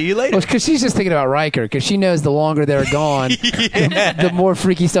 We'll see you later." Well, because she's just thinking about Riker, because she knows the longer they're gone, the more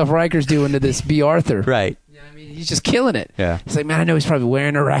freaky stuff Riker's doing to this B. Arthur. Right. Yeah, I mean, he's just killing it. Yeah. He's like, man, I know he's probably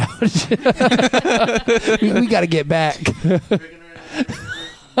wearing her out. we got to get back.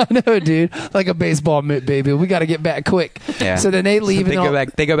 I know, dude. Like a baseball mitt, baby. We got to get back quick. Yeah. So then they leave. They go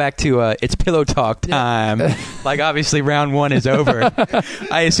back. They go back to it's pillow talk time. Like obviously round 1 is over.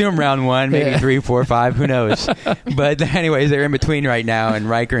 I assume round 1, maybe Yeah. 3, 4, 5. Who knows? But anyways, they're in between right now, and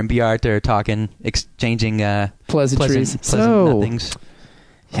Riker and B. Arthur are talking, exchanging Pleasantries. pleasant nothings.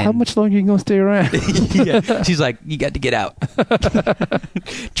 How much longer are you going to stay around? Yeah. She's like, you got to get out.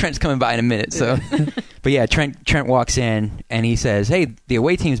 Trent's coming by in a minute. So, but yeah, Trent walks in and he says, "Hey, the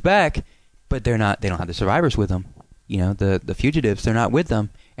away team's back, but they don't have the survivors with them. You know, the fugitives, they're not with them."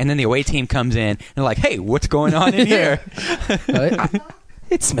 And then the away team comes in and they're like, "Hey, what's going on in here?"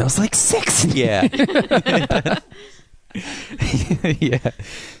 It smells like sex. Yeah. Yeah.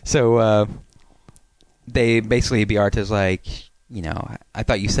 So they basically, Bjarte's like, you know, I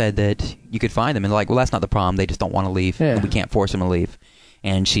thought you said that you could find them. And they're like, well, that's not the problem. They just don't want to leave. Yeah. And we can't force them to leave.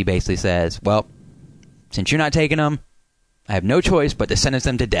 And she basically says, well, since you're not taking them, I have no choice but to sentence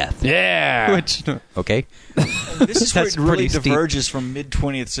them to death. Yeah. Which, okay. This is where That's it really pretty steep. diverges from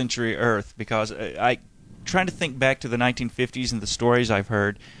mid-20th century Earth, because I trying to think back to the 1950s and the stories I've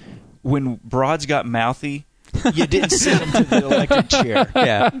heard. When broads got mouthy, you didn't send them to the electric chair.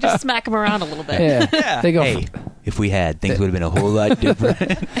 Yeah. Just smack them around a little bit. Yeah. They go. Hey, if we had, things would have been a whole lot different.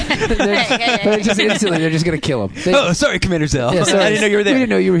 They're just instantly. They're just going to kill him. Oh, sorry, Commander Zell. Yeah, sorry. I didn't know you were there. We didn't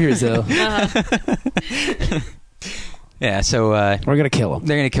know you were here, Zell. Yeah, so We're going to kill him.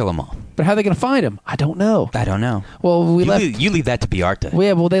 they're going to kill them all. But how are they going to find him? I don't know. I don't know. Well, You leave that to Bjarte.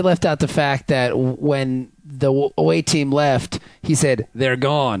 Well, they left out the fact that when the away team left, he said they're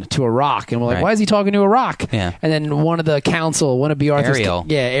gone to a rock, and we're like, Right. why is he talking to a rock? Yeah. And then one of Bjarte's Ariel.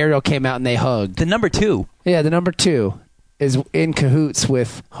 Ariel came out and they hugged. The number 2. Yeah, the number 2 is in cahoots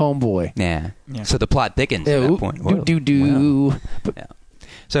with Homeboy. Yeah. Yeah. So the plot thickens at that point. Whoa. Do. Yeah.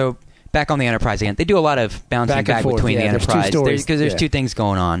 So back on the Enterprise again. They do a lot of bouncing Back and back forth, between the yeah, there's two Enterprise stories, because there's yeah. two things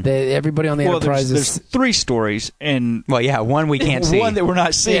going on. Everybody on the Well, Enterprise there's is 3 stories, and Well, yeah, one we can't see. one that we're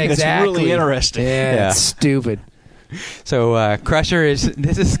not seeing exactly. that's really interesting. Yeah, Yeah. it's stupid. So Crusher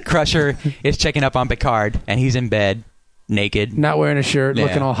is checking up on Picard, and he's in bed, naked. Not wearing a shirt, Yeah.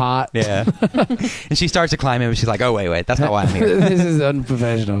 looking all hot. Yeah. And she starts to climb him, and she's like, "Oh wait, that's not why I'm here." This is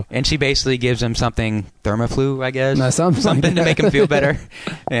unprofessional. And she basically gives him something, Thermoflu, I guess. No, something like to that. make him feel better.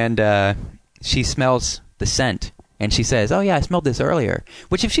 And she smells the scent, and she says, "Oh yeah, I smelled this earlier."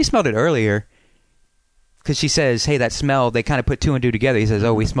 Which, if she smelled it earlier, because she says, "Hey, that smell," they kind of put 2 and 2 together. He says,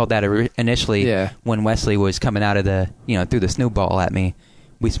 "Oh, we smelled that initially Yeah. when Wesley was coming out of through the snowball at me.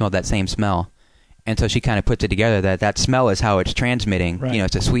 We smelled that same smell." And so she kind of puts it together that smell is how it's transmitting. Right. You know,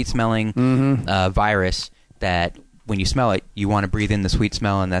 it's a sweet-smelling virus that when you smell it, you want to breathe in the sweet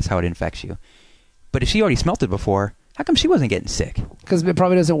smell, and that's how it infects you. But if she already smelt it before, how come she wasn't getting sick? Because it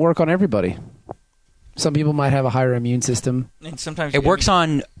probably doesn't work on everybody. Some people might have a higher immune system. And sometimes It works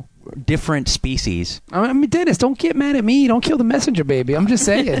on different species. I mean, Dennis, don't get mad at me. Don't kill the messenger, baby. I'm just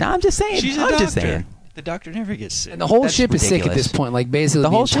saying. No, I'm just saying. She's a I'm doctor. just saying. The doctor never gets sick. And the whole That's ship is sick at ridiculous. this point. Like, basically, the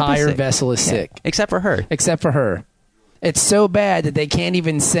whole ship is entire sick. vessel is Yeah. sick. Except for her. Except for her. It's so bad that they can't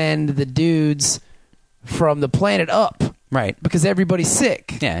even send the dudes from the planet up Right. because everybody's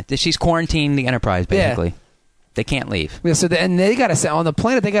sick. Yeah. She's quarantined the Enterprise, basically. They can't leave. Yeah, so and they got to send on the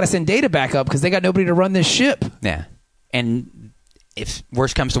planet. They got to send Data back up because they got nobody to run this ship. Yeah. And if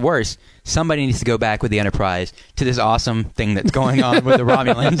worse comes to worse, somebody needs to go back with the Enterprise to this awesome thing that's going on with the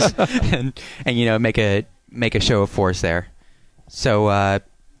Romulans and you know, make a show of force there. So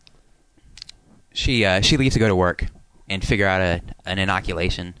she leaves to go to work and figure out an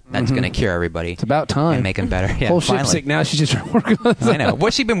inoculation that's going to cure everybody. It's about time. And make them better. Yeah, Whole ship's finally. sick now. She's just trying to work on this. I know.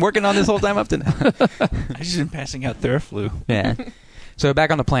 What's she been working on this whole time up to now? I've just been passing out Theraflu. Yeah. So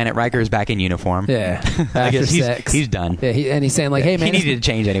back on the planet, Riker's back in uniform. Yeah. I After guess sex. he's done. Yeah, he's saying like, hey man, he needed to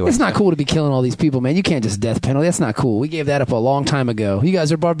change anyway. it's not cool to be killing all these people, man. You can't just death penalty. That's not cool. We gave that up a long time ago. You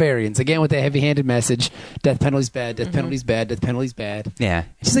guys are barbarians. Again with the heavy-handed message: death penalty's bad. Death penalty's bad. Death penalty's bad. Yeah.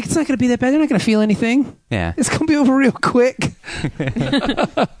 She's like, it's not going to be that bad. They're not going to feel anything. Yeah. It's going to be over real quick.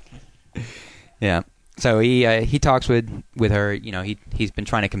 Yeah. So he talks with her. You know, he's been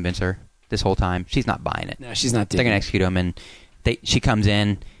trying to convince her this whole time. She's not buying it. No, she's not. They're gonna execute him, and she comes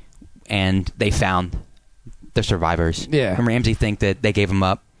in, and they found the survivors. Yeah. And Ramsey think that they gave him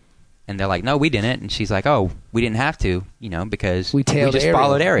up, and they're like, "No, we didn't." And she's like, "Oh, we didn't have to, you know, because We tailed just Ariel.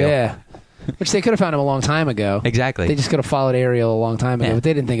 followed Ariel." Yeah. Which they could have found him a long time ago. Exactly. They just could have followed Ariel a long time ago, Yeah. but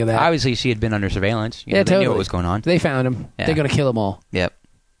they didn't think of that. Obviously, she had been under surveillance. You know, Yeah, they totally. knew what was going on. They found him. Yeah. They're going to kill them all Yep.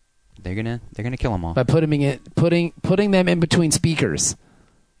 They're gonna kill them all. by putting them in between speakers.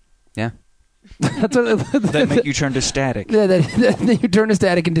 Yeah. That's what, That make you turn to static. yeah, that you turn to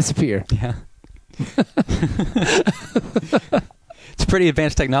static and disappear. Yeah. It's pretty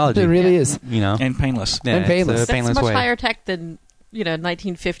advanced technology. It really is. You know. And painless. Yeah, and painless. It's a That's painless much way. higher tech than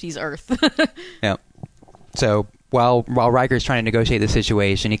 1950s Earth. Yeah. So while Riker's trying to negotiate the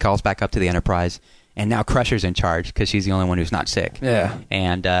situation, he calls back up to the Enterprise, and now Crusher's in charge because she's the only one who's not sick. Yeah.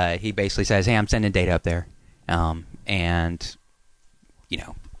 And he basically says, "Hey, I'm sending Data up there, and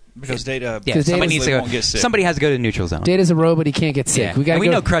Because Data, Yeah, somebody Data needs to won't get sick. Somebody has to go to the neutral zone. Data's a robot. He can't get sick. Yeah. We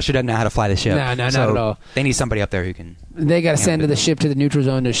know Crusher doesn't know how to fly the ship. No, not so at all. They need somebody up there who can. They got to send the ship to the neutral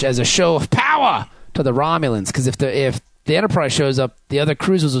zone as a show of power to the Romulans. Because if the Enterprise shows up, the other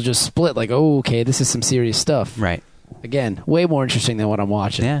cruisers will just split. Like, oh, okay, this is some serious stuff. Right. Again, way more interesting than what I'm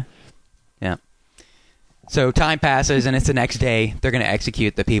watching. Yeah. Yeah. So time passes, and it's the next day. They're going to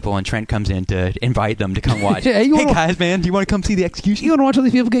execute the people, and Trent comes in to invite them to come watch. Yeah, hey, guys, man, do you want to come see the execution? You want to watch all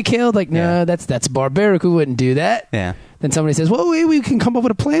these people get killed? Like, no, Yeah. that's barbaric. We wouldn't do that. Yeah. Then somebody says, well, we can come up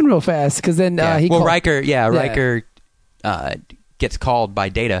with a plan real fast. Because then Riker gets called by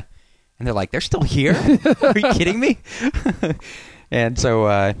Data, and they're like, they're still here? Are you kidding me? And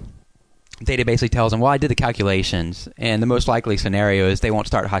so Data basically tells him, well, I did the calculations, and the most likely scenario is they won't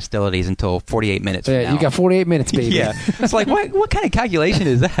start hostilities until 48 minutes from now. You got 48 minutes, baby. Yeah. It's like, what kind of calculation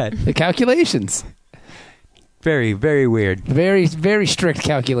is that? The calculations. Very, very weird. Very, very strict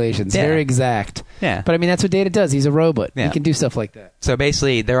calculations. Yeah. Very exact. Yeah. But, I mean, that's what Data does. He's a robot. Yeah. He can do stuff like that. So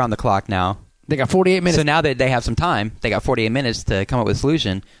basically, they're on the clock now. They got 48 minutes. So now that they have some time, they got 48 minutes to come up with a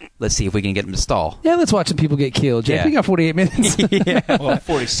solution. Let's see if we can get them to stall. Yeah, let's watch some people get killed, Jack. Yeah. We got 48 minutes. Yeah. Well,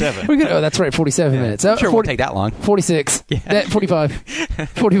 47. We're gonna, that's right, 47 minutes. I'm sure it won't take that long. 46. Yeah. 45.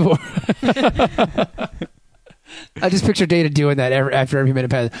 44. I just picture Data doing that after every minute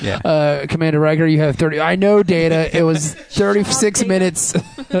passes. Yeah. Commander Riker, you have 30. I know, Data. It was 36 minutes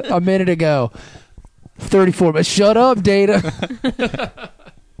a minute ago. 34. But shut up, Data.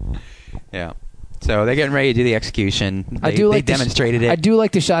 Yeah. So they're getting ready to do the execution. They demonstrated it. I do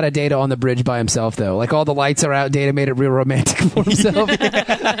like the shot of Data on the bridge by himself, though. Like, all the lights are out. Data made it real romantic for himself.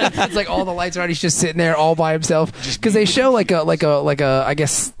 It's like all the lights are out. He's just sitting there all by himself. Because they show like a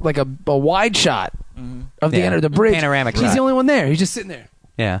wide shot of the end of the bridge. Panoramic He's shot. the only one there. He's just sitting there.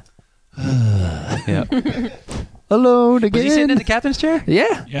 Yeah. Yeah. Alone again. Was he sitting in the captain's chair?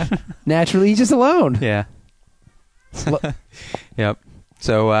 Yeah. Yeah. Naturally, he's just alone. Yeah. Yep.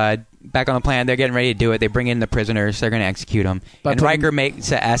 So back on the plan, they're getting ready to do it. They bring in the prisoners. They're going to execute them. But And Riker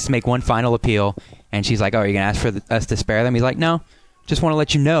asks to make one final appeal, and she's like, "Oh, are you going to ask for us to spare them?" He's like, "No, just want to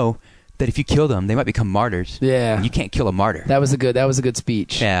let you know that if you kill them, they might become martyrs. Yeah. And you can't kill a martyr." That was a good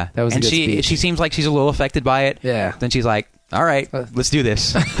speech. Yeah. That was and a good speech. she seems like she's a little affected by it. Yeah. Then she's like, "All right, let's do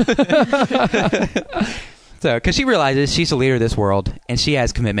this." So, because she realizes she's the leader of this world, and she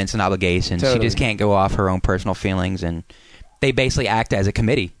has commitments and obligations. Totally. She just can't go off her own personal feelings, and they basically act as a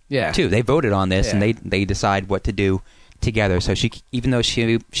committee. Yeah. Too. They voted on this, Yeah. and they decide what to do together. So she, even though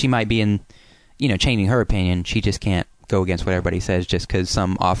she might be in, changing her opinion, she just can't go against what everybody says just because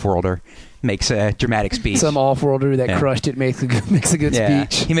some off-worlder makes a dramatic speech. Some off-worlder that Yeah. crushed it makes a good yeah.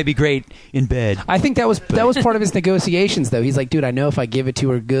 speech. He may be great in bed. I think that was part of his negotiations, though. He's like, dude, I know if I give it to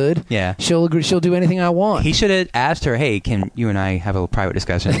her good, Yeah. she'll agree, she'll do anything I want. He should have asked her, "Hey, can you and I have a little private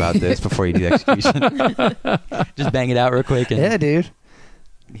discussion about this before you do the execution?" Just bang it out real quick. And Yeah, dude.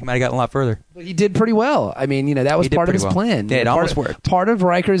 he might have gotten a lot further. But he did pretty well. I mean, that was He did part of pretty his well. plan. Yeah, it almost worked. Part of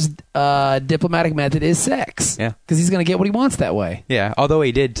Riker's diplomatic method is sex. Yeah. Because he's going to get what he wants that way. Yeah, although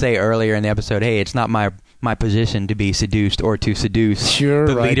he did say earlier in the episode, "Hey, it's not my position to be seduced or to seduce Sure,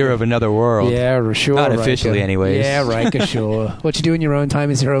 the leader Riker. of another world." Yeah, sure. Not Riker. officially anyways. Yeah, Riker, sure. What you do in your own time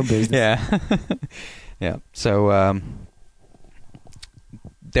is your own business. Yeah. Yeah. So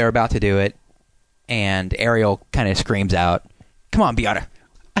they're about to do it, and Ariel kind of screams out, "Come on, Beata.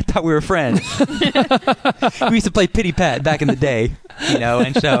 I thought we were friends. We used to play pity pat back in the day,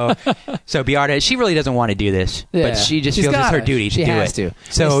 and so Beata, she really doesn't want to do this, Yeah. but she just She's feels it's her gotta. duty to She do has it. to.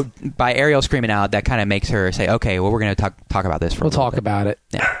 So by Ariel screaming out, that kind of makes her say, "Okay, well, we're going to talk about this for a We'll little talk bit." about it.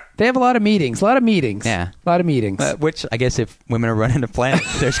 Yeah. They have a lot of meetings. Yeah. A lot of meetings. Which I guess if women are running a planet,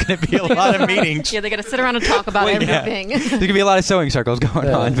 there's going to be a lot of meetings. Yeah, they got to sit around and talk about Yeah. everything. There's going to be a lot of sewing circles going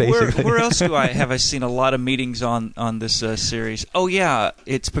on, basically. Where else have I seen a lot of meetings on this series? Oh yeah,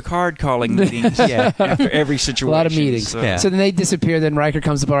 it's Picard calling meetings. Yeah. After every A situation. lot of meetings. So, Yeah. So then they disappear. Then Riker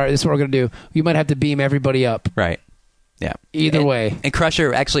comes up. All right, this is what we're going to do. You might have to beam everybody up. Right. Yeah. Either way. And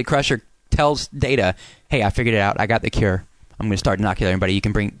Crusher tells Data, "Hey, I figured it out. I got the cure. I'm going to start inoculating everybody. You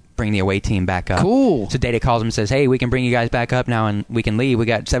can bring the away team back up." Cool. So Data calls him and says, "Hey, we can bring you guys back up now, and we can leave. We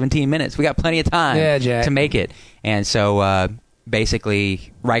got 17 minutes. We got plenty of time Yeah, Jack. to make it." And so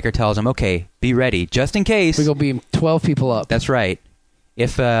basically, Riker tells him, "Okay, be ready, just in case." We go beam 12 people up. That's right.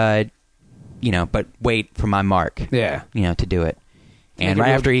 If but wait for my mark. Yeah. To do it. And Make it right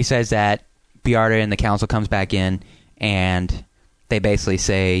real- after he says that, Beata and the council comes back in, and they basically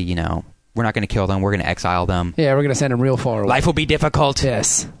say, we're not going to kill them. We're going to exile them. Yeah, we're going to send them real far away. Life will be difficult.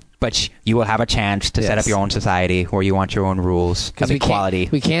 Yes. but you will have a chance to set Yes. up your own society where you want your own rules of equality.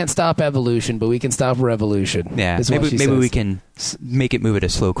 We can't stop evolution, but we can stop revolution. Yeah, is what maybe she says. we can make it move at a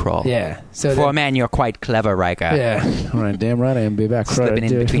slow crawl. Yeah. So For then- a man, you're quite clever, Riker. Yeah, all right, damn right I am, baby. I Slipping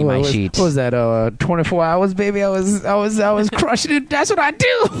in between my sheets. What was that? 24 hours, baby. I was crushing it. That's what I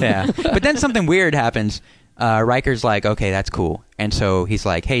do. Yeah. But then something weird happens. Riker's like, okay, that's cool. And so he's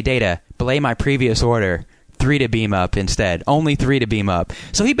like, hey, Data, belay my previous order. 3 to beam up instead. Only 3 to beam up.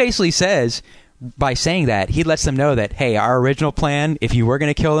 So he basically says, by saying that, he lets them know that, hey, our original plan, if you were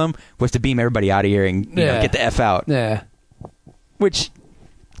going to kill them, was to beam everybody out of here and you know, get the F out. Yeah. Which,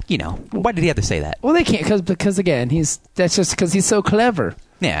 you know, why did he have to say that? Well, they can't because again, that's just because he's so clever.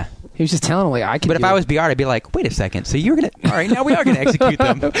 Yeah. He was just telling them like I can. But if I was BR, I'd be like, wait a second. So you're going to... All right, now we are going to execute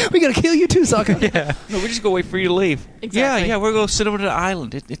them. we gotta kill you too, sucker. Yeah. No, we're just gonna wait for you to leave. Exactly. Yeah, we're gonna sit over to the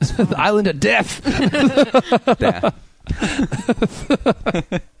island. It's The island of death. Yeah.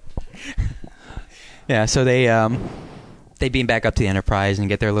 Yeah, so they beam back up to the Enterprise and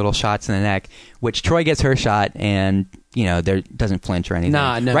get their little shots in the neck, which Troy gets her shot and, you know, doesn't flinch or anything.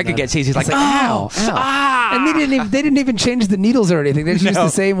 Riker gets his, he's like, ow! And they didn't even change the needles or anything. They just used the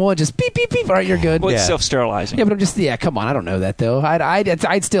same one, just beep beep beep. All right, you're good. well, it's Yeah. self-sterilizing. Yeah, but I'm just come on. I don't know that though.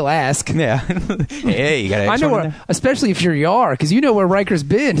 I'd still ask. Yeah. Hey, you got I know where, especially if you're Yar, because you know where Riker's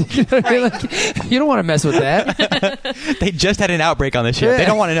been. You know what I mean? Like, you don't want to mess with that. They just had an outbreak on the ship. Yeah. They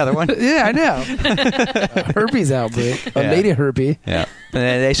don't want another one. Yeah, I know. Herpes outbreak. A Yeah. lady herpes. Yeah. And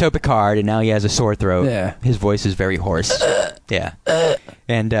then they show Picard, and now he has a sore throat. Yeah. His voice is very hoarse. Yeah.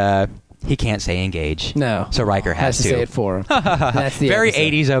 And he can't say engage. No. So Riker has to say it for him. That's the very episode.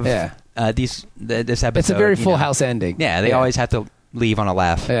 80s of Yeah. this episode. It's a very you Full know. House ending. Yeah, they always have to leave on a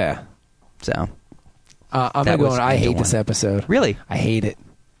laugh. Yeah. So, I'm That going. was I hate Angel this One. episode. really? I hate it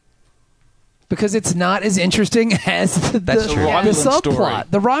because it's not as interesting as the That's true. the Romulan subplot. story.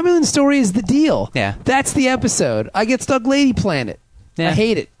 The Romulan story is the deal. Yeah. That's the episode. I get stuck Lady Planet. Yeah. I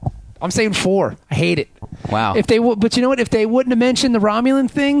hate it. I'm saying 4. I hate it. Wow. If they but you know what? If they wouldn't have mentioned the Romulan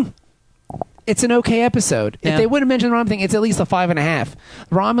thing, it's an okay episode. Yeah. If they wouldn't have mentioned the Romulan thing, it's at least a 5.5.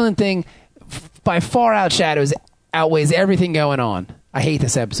 The Romulan thing by far outweighs everything going on. I hate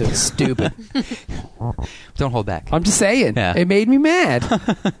this episode. It's stupid. Don't hold back. I'm just saying. Yeah. It made me mad.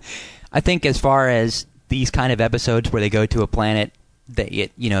 I think as far as these kind of episodes where they go to a planet that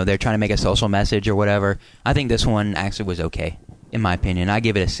they're trying to make a social message or whatever, I think this one actually was okay, in my opinion. I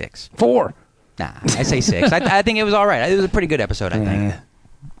give it a 6. 4. Nah, I say 6. I think it was all right. It was a pretty good episode, I think.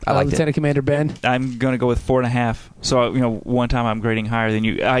 I liked Lieutenant it. Commander Ben. I'm going to go with 4.5. So one time I'm grading higher than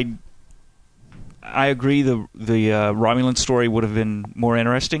you. I agree. The Romulan story would have been more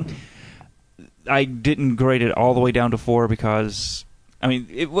interesting. I didn't grade it all the way down to 4 because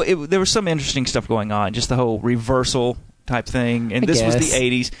there was some interesting stuff going on. Just the whole reversal type thing, and this was guess. the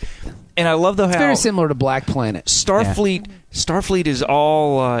 '80s. And I love how It's very similar to Black Planet. Starfleet is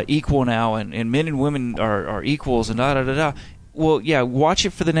all equal now, and men and women are equals, and da da da da. Well, yeah, watch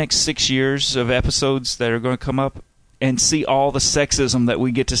it for the next 6 years of episodes that are going to come up, and see all the sexism that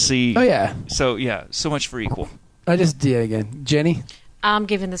we get to see. Oh yeah. So yeah, so much for equal. I just did it again. Jenny. I'm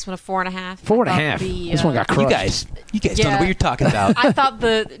giving this one a 4.5. 4.5. This one got crushed. You guys don't know what you're talking about. I thought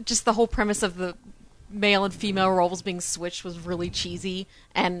the whole premise of the male and female roles being switched was really cheesy,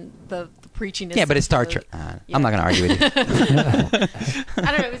 and the preachiness. Yeah, but it's Star of the- Trek. yeah. I'm not going to argue with you.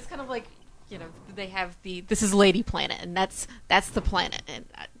 I don't know. It's kind of like they have this is Lady Planet, and that's the planet, and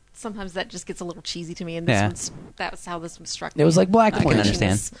sometimes that just gets a little cheesy to me. And that was how this one struck me. It was like Black I can Planet.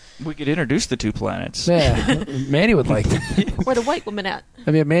 understand. We could introduce the 2 planets. Yeah, Manny would like that. Where the white woman at?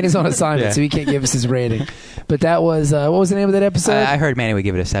 I mean, Manny's on assignment, Yeah. so he can't give us his rating. But that was what was the name of that episode? I heard Manny would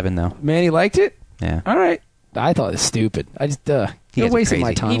give it a 7, though. Manny liked it. Yeah. All right. I thought it was stupid. I just You you're guys are wasting my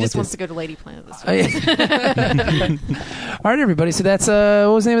crazy. time He with just wants this. to go to Lady Planet this week. All right, everybody. So that's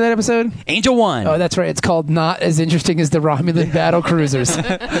what was the name of that episode? Angel 1. Oh, that's right. It's called "Not as Interesting as the Romulan Battle Cruisers." so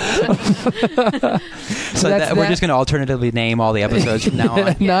that's we're that. just going to alternatively name all the episodes from now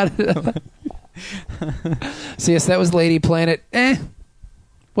on. Not. So yes, that was Lady Planet.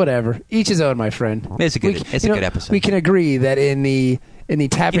 Whatever. Each his own, my friend. It's a good episode. We can agree that in the You can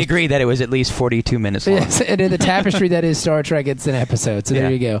tapestry. agree that it was at least 42 minutes long. Yes, and in the tapestry that is Star Trek, it's an episode. So there Yeah.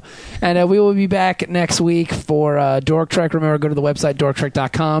 you go. And we will be back next week for Dork Trek. Remember, go to the website,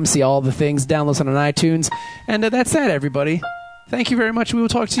 dorktrek.com, see all the things, download us on iTunes. And that's that, everybody. Thank you very much. We will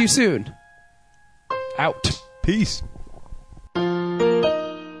talk to you soon. Out. Peace.